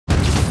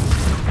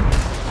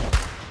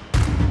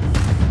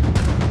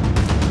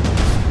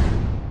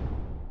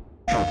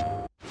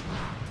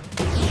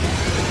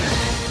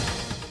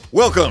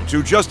Welcome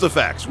to Just the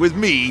Facts with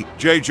me,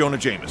 J. Jonah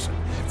Jameson.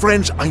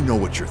 Friends, I know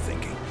what you're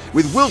thinking.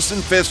 With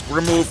Wilson Fisk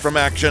removed from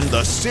action,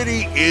 the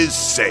city is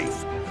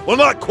safe. Well,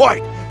 not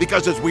quite,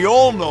 because as we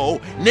all know,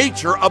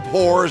 nature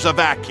abhors a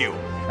vacuum.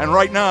 And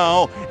right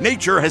now,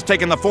 nature has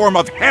taken the form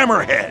of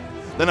Hammerhead,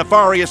 the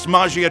nefarious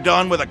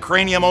Magiadon with a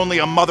cranium only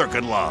a mother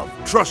could love.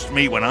 Trust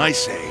me when I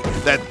say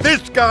that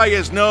this guy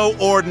is no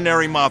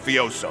ordinary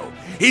mafioso.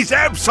 He's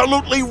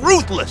absolutely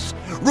ruthless.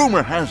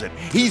 Rumor has it,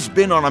 he's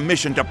been on a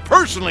mission to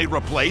personally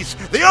replace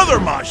the other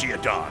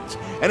Magiadons.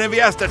 And if he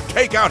has to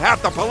take out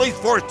half the police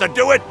force to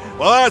do it,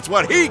 well, that's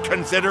what he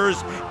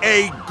considers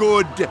a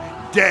good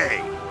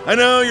day. I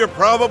know you're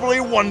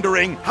probably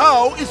wondering,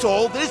 how is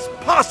all this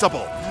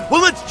possible?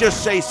 Well, let's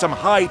just say some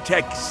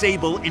high-tech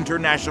Sable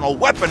International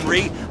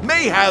weaponry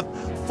may have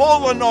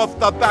fallen off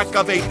the back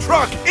of a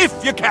truck,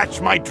 if you catch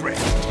my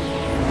drift.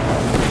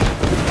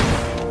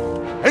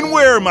 And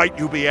where, might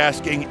you be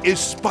asking, is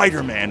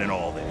Spider-Man in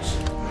all this?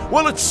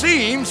 Well, it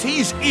seems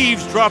he's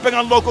eavesdropping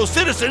on local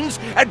citizens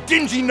at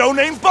dingy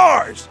no-name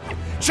bars,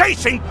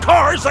 chasing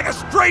cars like a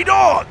stray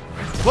dog,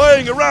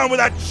 playing around with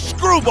that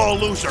screwball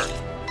loser.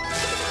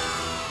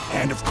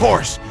 And of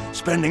course,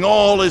 spending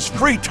all his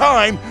free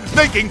time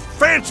making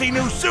fancy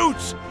new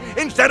suits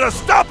instead of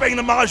stopping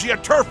the Magia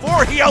turf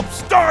war he helped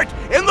start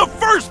in the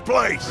first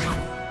place.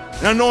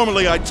 Now,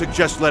 normally I'd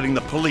suggest letting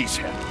the police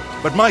handle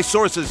it, but my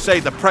sources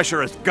say the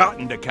pressure has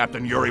gotten to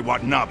Captain Yuri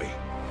Watanabe.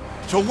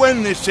 So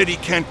when this city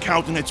can't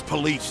count on its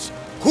police,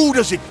 who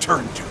does it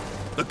turn to?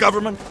 The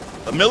government?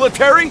 The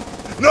military?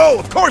 No,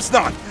 of course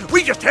not!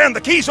 We just hand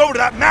the keys over to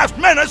that masked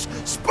menace,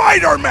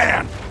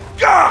 Spider-Man!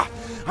 Gah!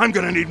 I'm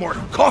gonna need more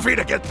coffee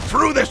to get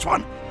through this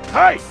one!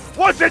 Hey,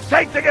 what's it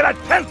take to get a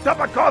 10th cup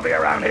of coffee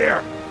around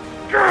here?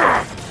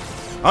 Gah!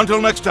 Until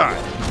next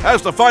time,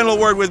 as the final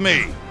word with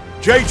me,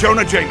 J.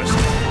 Jonah Jameson.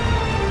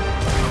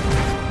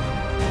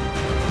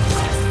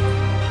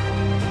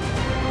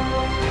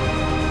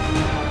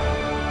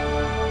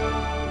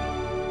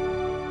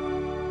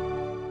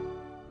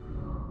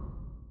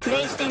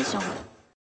 PlayStation